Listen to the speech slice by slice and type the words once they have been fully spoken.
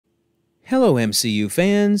Hello, MCU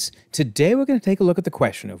fans. Today we're going to take a look at the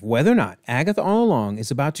question of whether or not Agatha All Along is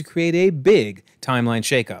about to create a big timeline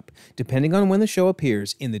shakeup. Depending on when the show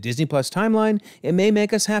appears in the Disney Plus timeline, it may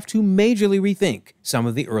make us have to majorly rethink some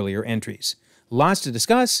of the earlier entries. Lots to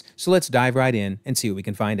discuss, so let's dive right in and see what we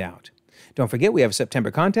can find out. Don't forget we have a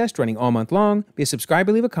September contest running all month long. Be a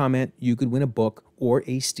subscriber, leave a comment. You could win a book or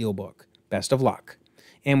a steelbook. Best of luck.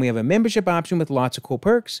 And we have a membership option with lots of cool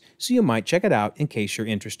perks, so you might check it out in case you're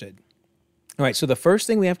interested. All right, so the first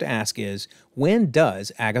thing we have to ask is, when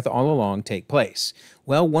does Agatha All Along take place?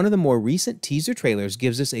 Well, one of the more recent teaser trailers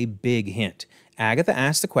gives us a big hint. Agatha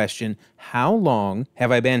asks the question, how long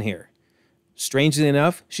have I been here? Strangely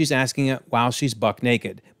enough, she's asking it while she's buck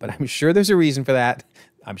naked, but I'm sure there's a reason for that.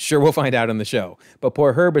 I'm sure we'll find out on the show. But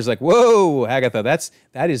poor Herb is like, whoa, Agatha,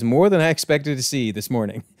 that is more than I expected to see this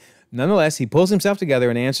morning. Nonetheless, he pulls himself together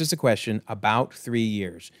and answers the question, about 3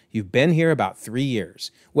 years. You've been here about 3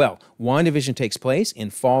 years. Well, WandaVision takes place in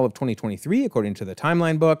fall of 2023, according to the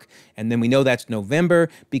timeline book, and then we know that's November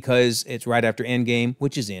because it's right after Endgame,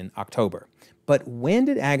 which is in October. But when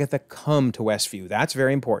did Agatha come to Westview? That's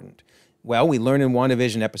very important. Well, we learn in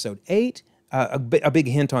WandaVision episode 8, a big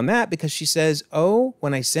hint on that, because she says, oh,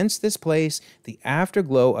 when I sensed this place, the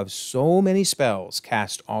afterglow of so many spells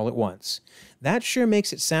cast all at once. That sure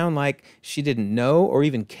makes it sound like she didn't know or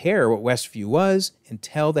even care what Westview was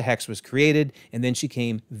until the Hex was created, and then she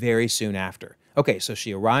came very soon after. Okay, so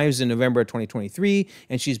she arrives in November of 2023,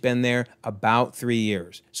 and she's been there about 3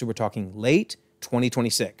 years. So we're talking late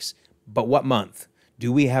 2026. But what month?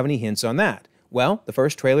 Do we have any hints on that? Well, the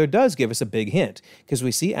first trailer does give us a big hint, because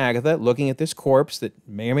we see Agatha looking at this corpse that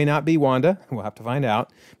may or may not be Wanda. We'll have to find out.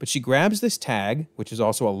 But she grabs this tag, which is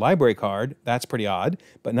also a library card. That's pretty odd.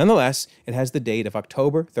 But nonetheless, it has the date of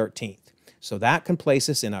October 13th. So that can place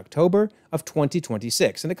us in October of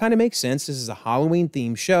 2026. And it kind of makes sense. This is a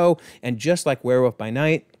Halloween-themed show. And just like Werewolf by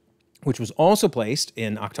Night, which was also placed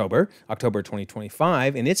in October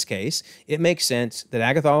 2025, in its case, it makes sense that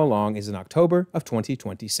Agatha All Along is in October of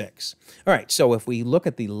 2026. All right, so if we look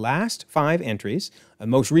at the last 5 entries,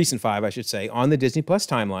 most recent 5, I should say, on the Disney Plus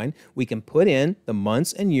timeline, we can put in the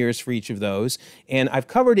months and years for each of those. And I've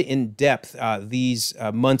covered in depth these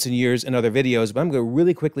months and years in other videos, but I'm going to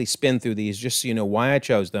really quickly spin through these just so you know why I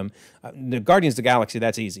chose them. The Guardians of the Galaxy,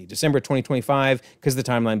 that's easy. December 2025, because the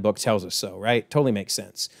timeline book tells us so, right? Totally makes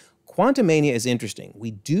sense. Quantumania is interesting.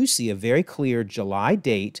 We do see a very clear July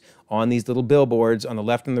date on these little billboards on the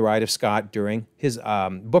left and the right of Scott during his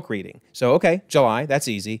book reading. So, okay, July, that's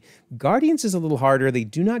easy. Guardians is a little harder. They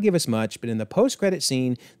do not give us much, but in the post-credit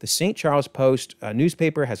scene, the St. Charles Post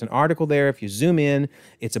newspaper has an article there. If you zoom in,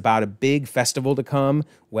 it's about a big festival to come.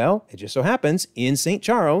 Well, it just so happens in St.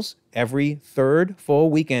 Charles, every third full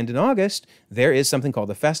weekend in August, there is something called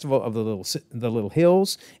the Festival of the Little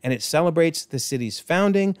Hills, and it celebrates the city's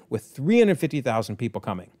founding with 350,000 people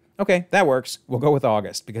coming. Okay, that works. We'll go with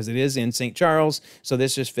August because it is in St. Charles, so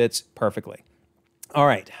this just fits perfectly. All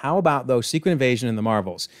right, how about those Secret Invasion and the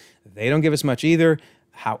Marvels? They don't give us much either.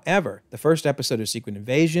 However, the first episode of Secret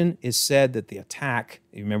Invasion is said that the attack,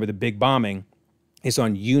 you remember the big bombing, is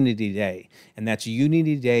on Unity Day, and that's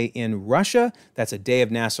Unity Day in Russia. That's a day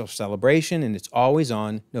of national celebration, and it's always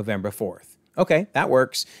on November 4th. Okay, that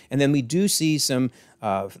works. And then we do see some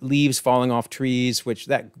leaves falling off trees, which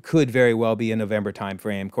that could very well be a November time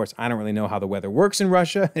frame. Of course, I don't really know how the weather works in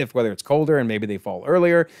Russia, whether it's colder and maybe they fall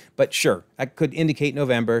earlier, but sure, that could indicate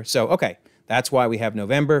November. So, okay, that's why we have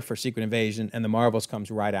November for Secret Invasion, and the Marvels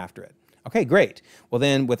comes right after it. Okay, great. Well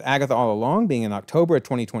then, with Agatha All Along being in October of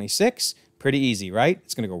 2026, pretty easy, right?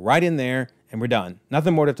 It's going to go right in there, and we're done.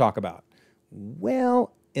 Nothing more to talk about.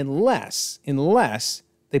 Well, unless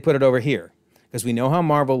they put it over here, because we know how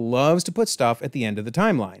Marvel loves to put stuff at the end of the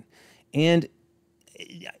timeline. And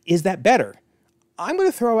is that better? I'm going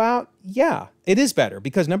to throw out, yeah, it is better,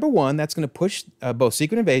 because number one, that's going to push both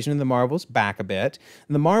Secret Invasion and the Marvels back a bit.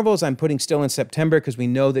 And the Marvels I'm putting still in September because we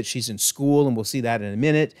know that she's in school, and we'll see that in a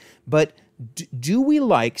minute. But do we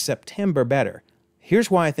like September better? Here's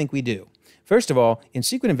why I think we do. First of all, in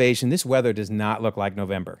Secret Invasion, this weather does not look like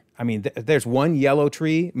November. I mean, there's one yellow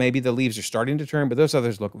tree. Maybe the leaves are starting to turn, but those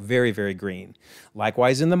others look very, very green.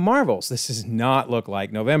 Likewise, in the Marvels, this does not look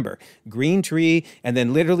like November. Green tree, and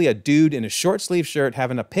then literally a dude in a short sleeve shirt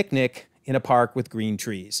having a picnic in a park with green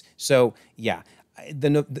trees. So, yeah,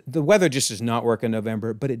 the weather just does not work in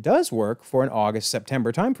November, but it does work for an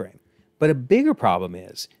August-September timeframe. But a bigger problem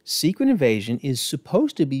is Secret Invasion is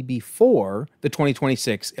supposed to be before the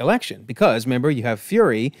 2026 election because, remember, you have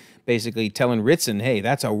Fury basically telling Ritson, hey,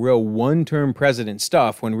 that's a real one-term president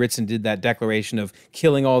stuff when Ritson did that declaration of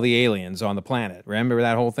killing all the aliens on the planet. Remember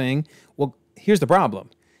that whole thing? Well, here's the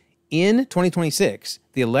problem. In 2026,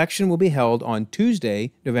 the election will be held on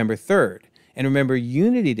Tuesday, November 3rd. And remember,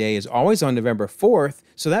 Unity Day is always on November 4th,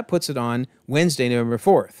 so that puts it on Wednesday, November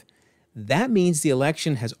 4th. That means the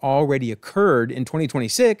election has already occurred in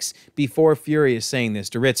 2026 before Fury is saying this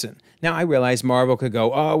to Ritson. Now, I realize Marvel could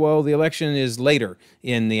go, oh, well, the election is later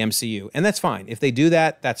in the MCU. And that's fine. If they do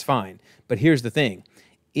that, that's fine. But here's the thing.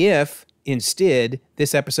 If instead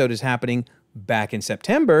this episode is happening back in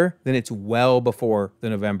September, then it's well before the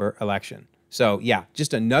November election. So yeah,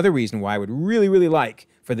 just another reason why I would really, really like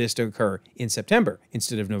for this to occur in September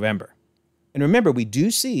instead of November. And remember, we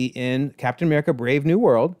do see in Captain America Brave New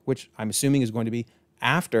World, which I'm assuming is going to be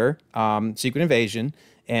after Secret Invasion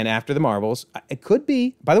and after the Marvels. It could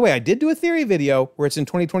be, by the way, I did do a theory video where it's in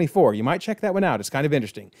 2024. You might check that one out. It's kind of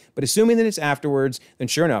interesting. But assuming that it's afterwards, then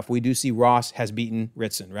sure enough, we do see Ross has beaten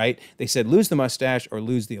Ritson, right? They said lose the mustache or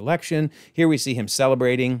lose the election. Here we see him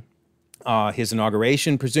celebrating his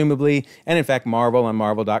inauguration, presumably. And in fact, Marvel on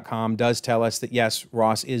Marvel.com does tell us that, yes,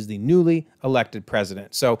 Ross is the newly elected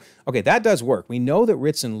president. So, okay, that does work. We know that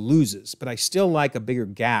Ritson loses, but I still like a bigger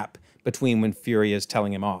gap between when Fury is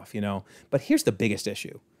telling him off, you know. But here's the biggest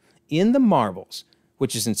issue. In the Marvels,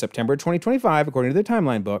 which is in September 2025, according to the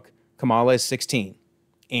timeline book, Kamala is 16.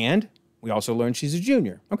 And we also learned she's a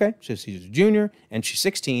junior. Okay, so she's a junior, and she's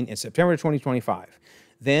 16 in September 2025.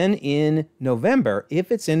 Then in November,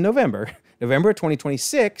 if it's in November, November of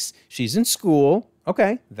 2026, she's in school.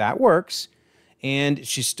 Okay, that works. And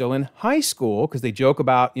she's still in high school because they joke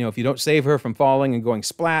about, you know, if you don't save her from falling and going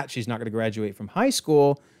splat, she's not going to graduate from high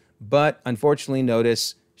school. But unfortunately,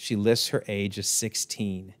 notice she lists her age as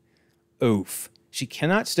 16. Oof. She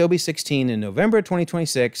cannot still be 16 in November of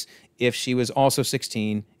 2026 if she was also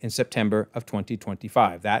 16 in September of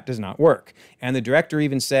 2025. That does not work. And the director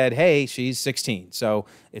even said, hey, she's 16. So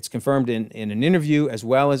it's confirmed in an interview as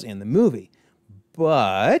well as in the movie.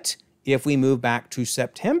 But if we move back to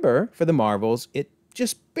September for the Marvels, it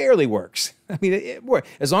just barely works. I mean, it works.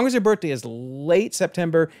 As long as her birthday is late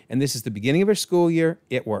September and this is the beginning of her school year,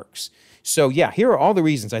 it works. So yeah, here are all the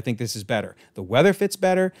reasons I think this is better. The weather fits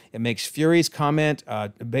better. It makes Fury's comment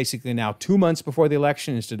basically now 2 months before the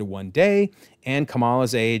election instead of 1 day. And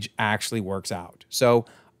Kamala's age actually works out. So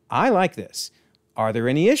I like this. Are there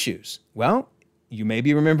any issues? Well, you may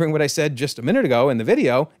be remembering what I said just a minute ago in the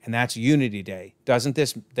video, and that's Unity Day. Doesn't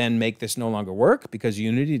this then make this no longer work? Because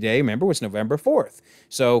Unity Day, remember, was November 4th.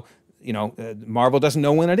 So, you know, Marvel doesn't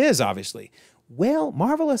know when it is, obviously. Well,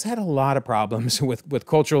 Marvel has had a lot of problems with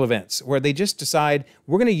cultural events where they just decide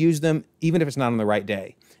we're going to use them even if it's not on the right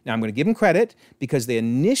day. Now, I'm going to give them credit because they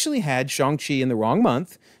initially had Shang-Chi in the wrong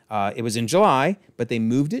month. It was in July, but they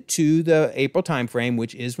moved it to the April timeframe,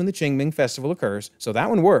 which is when the Qingming Festival occurs. So that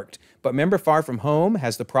one worked. But remember, Far From Home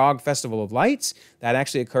has the Prague Festival of Lights. That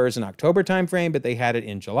actually occurs in October timeframe, but they had it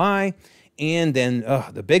in July. And then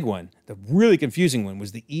the big one, the really confusing one,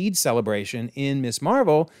 was the Eid celebration in Ms.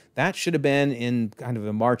 Marvel. That should have been in kind of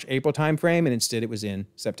the March, April timeframe, and instead it was in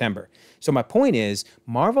September. So my point is,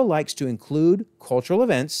 Marvel likes to include cultural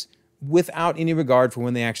events without any regard for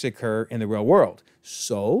when they actually occur in the real world.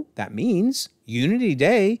 So that means Unity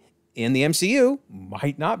Day in the MCU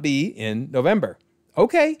might not be in November.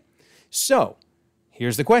 Okay, so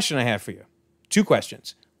here's the question I have for you. 2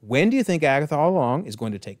 questions. When do you think Agatha All Along is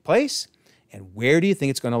going to take place? And where do you think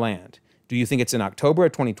it's going to land? Do you think it's in October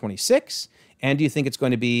of 2026? And do you think it's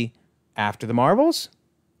going to be after the Marvels?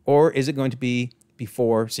 Or is it going to be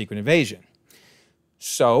before Secret Invasion?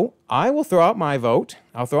 So I will throw out my vote.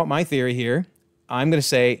 I'll throw out my theory here. I'm going to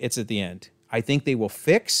say it's at the end. I think they will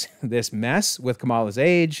fix this mess with Kamala's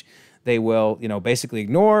age. They will, you know, basically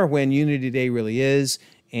ignore when Unity Day really is.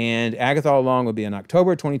 And Agatha All Along will be in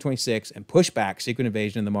October 2026 and push back Secret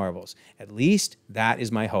Invasion and the Marvels. At least that is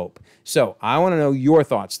my hope. So I want to know your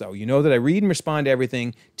thoughts, though. You know that I read and respond to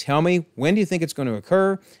everything. Tell me, when do you think it's going to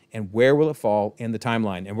occur and where will it fall in the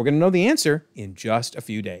timeline? And we're going to know the answer in just a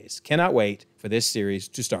few days. Cannot wait for this series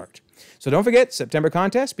to start. So don't forget, September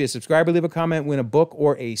contest, be a subscriber, leave a comment, win a book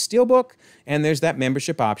or a steelbook. And there's that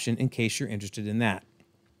membership option in case you're interested in that.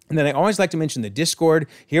 And then I always like to mention the Discord.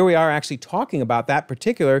 Here we are actually talking about that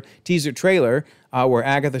particular teaser trailer where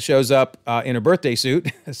Agatha shows up in her birthday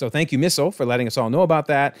suit. So thank you, Missile, for letting us all know about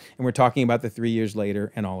that. And we're talking about the 3 years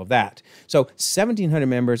later and all of that. So 1,700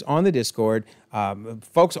 members on the Discord,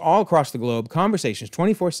 folks all across the globe, conversations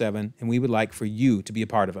 24/7, and we would like for you to be a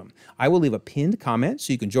part of them. I will leave a pinned comment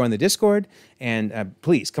so you can join the Discord, and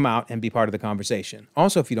please come out and be part of the conversation.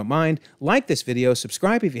 Also, if you don't mind, like this video,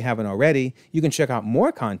 subscribe if you haven't already. You can check out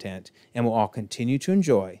more content, and we'll all continue to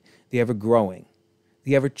enjoy the ever-growing,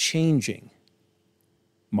 the ever-changing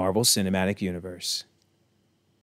Marvel Cinematic Universe.